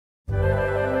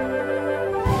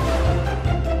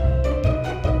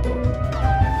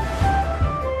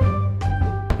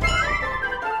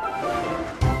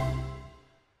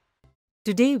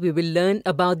Today we will learn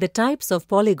about the types of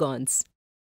polygons.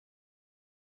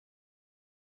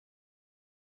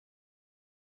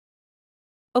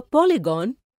 A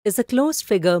polygon is a closed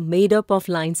figure made up of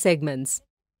line segments.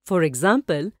 For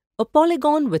example, a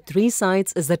polygon with 3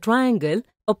 sides is a triangle,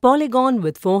 a polygon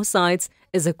with 4 sides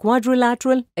is a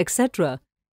quadrilateral, etc.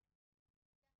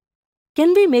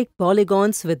 Can we make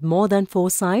polygons with more than 4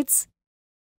 sides?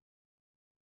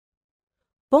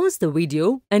 Pause the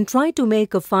video and try to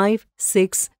make a 5,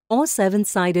 6 or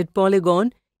 7-sided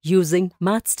polygon using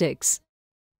matchsticks.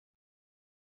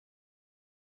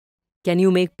 Can you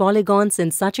make polygons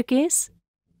in such a case?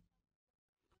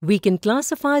 We can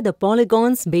classify the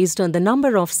polygons based on the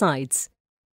number of sides.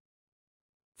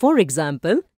 For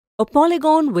example, a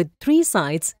polygon with 3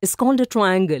 sides is called a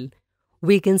triangle.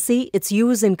 We can see its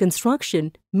use in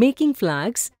construction, making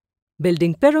flags,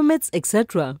 building pyramids,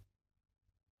 etc.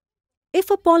 If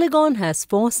a polygon has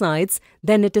 4 sides,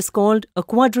 then it is called a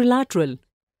quadrilateral.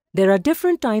 There are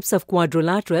different types of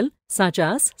quadrilateral such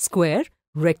as square,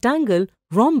 rectangle,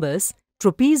 rhombus,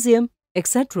 trapezium,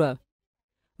 etc.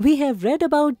 We have read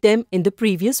about them in the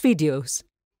previous videos.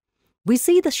 We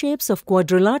see the shapes of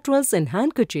quadrilaterals in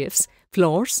handkerchiefs,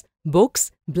 floors,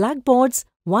 books, blackboards,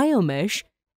 wire mesh,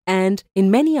 and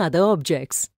in many other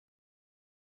objects.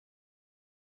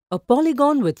 A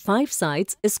polygon with 5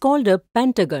 sides is called a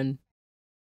pentagon.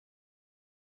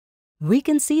 We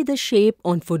can see the shape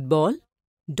on football,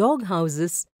 dog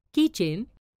houses, keychain,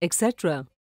 etc.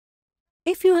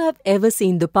 If you have ever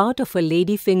seen the part of a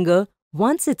lady finger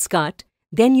once it's cut,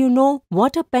 then you know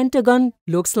what a pentagon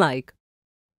looks like.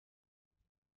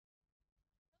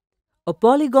 A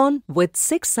polygon with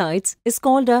 6 sides is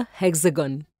called a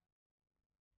hexagon.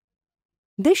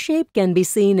 This shape can be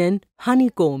seen in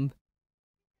honeycomb.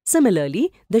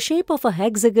 Similarly, the shape of a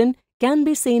hexagon can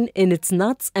be seen in its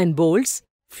nuts and bolts,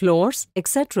 floors,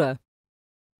 etc.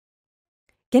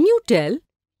 Can you tell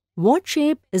what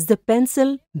shape is the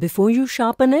pencil before you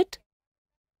sharpen it?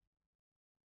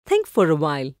 Think for a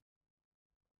while.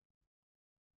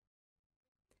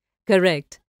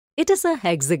 Correct. It is a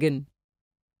hexagon.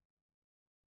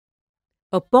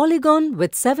 A polygon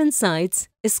with 7 sides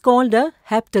is called a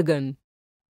heptagon.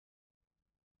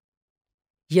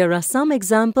 Here are some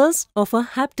examples of a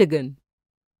heptagon.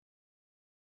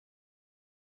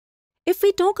 If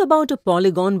we talk about a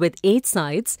polygon with 8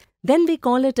 sides, then we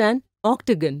call it an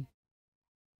octagon.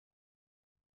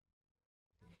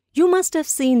 You must have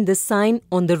seen this sign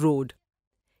on the road.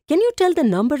 Can you tell the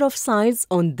number of sides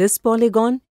on this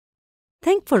polygon?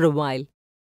 Think for a while.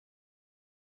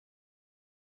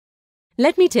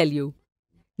 Let me tell you.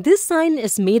 This sign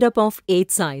is made up of 8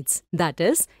 sides. That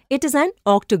is, it is an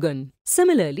octagon.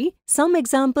 Similarly, some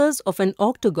examples of an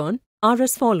octagon are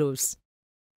as follows.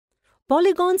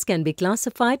 Polygons can be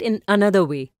classified in another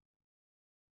way.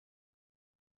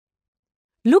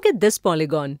 Look at this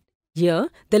polygon. Here,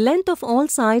 the length of all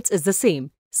sides is the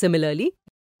same. Similarly,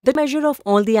 the measure of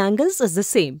all the angles is the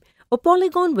same. A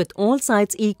polygon with all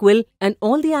sides equal and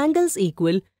all the angles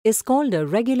equal is called a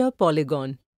regular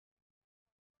polygon.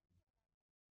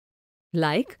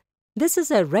 Like, this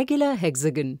is a regular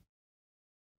hexagon.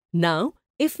 Now,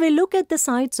 if we look at the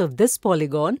sides of this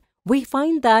polygon, we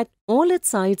find that all its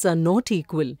sides are not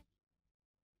equal.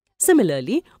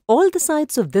 Similarly, all the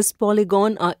sides of this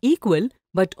polygon are equal,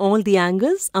 but all the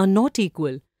angles are not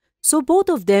equal. So both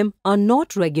of them are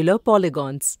not regular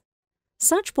polygons.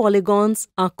 Such polygons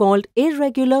are called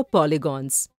irregular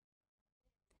polygons.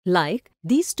 Like,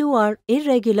 these two are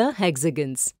irregular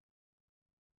hexagons.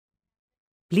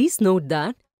 Please note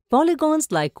that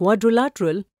polygons like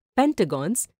quadrilateral,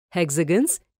 pentagons,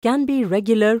 hexagons can be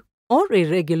regular or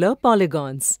irregular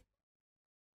polygons.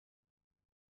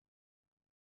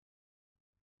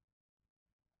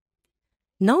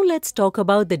 Now let's talk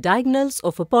about the diagonals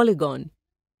of a polygon.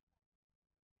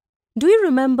 Do you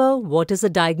remember what is a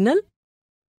diagonal?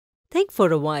 Think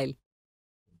for a while.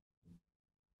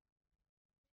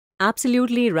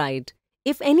 Absolutely right.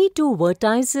 If any two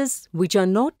vertices which are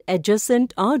not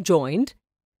adjacent are joined,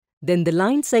 then the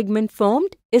line segment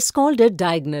formed is called a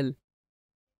diagonal.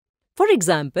 For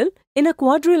example, in a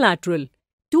quadrilateral,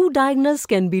 2 diagonals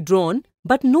can be drawn,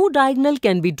 but no diagonal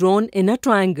can be drawn in a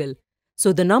triangle.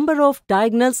 So the number of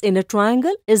diagonals in a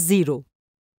triangle is 0.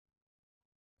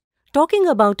 Talking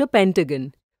about a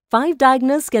pentagon, 5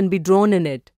 diagonals can be drawn in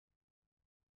it.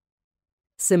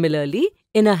 Similarly,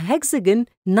 in a hexagon,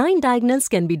 9 diagonals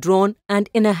can be drawn, and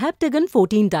in a heptagon,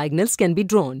 14 diagonals can be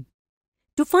drawn.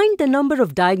 To find the number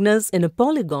of diagonals in a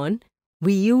polygon,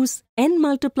 we use n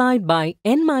multiplied by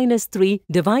n minus 3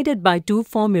 divided by 2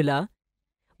 formula,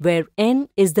 where n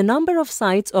is the number of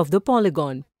sides of the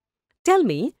polygon. Tell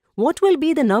me, What will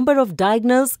be the number of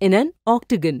diagonals in an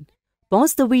octagon?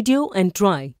 Pause the video and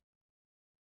try.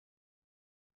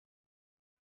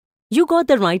 You got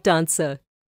the right answer.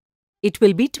 It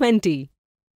will be 20.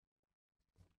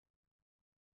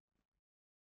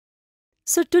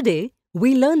 So today,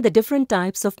 we learned the different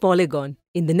types of polygon.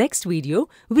 In the next video,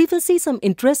 we will see some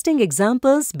interesting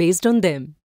examples based on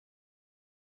them.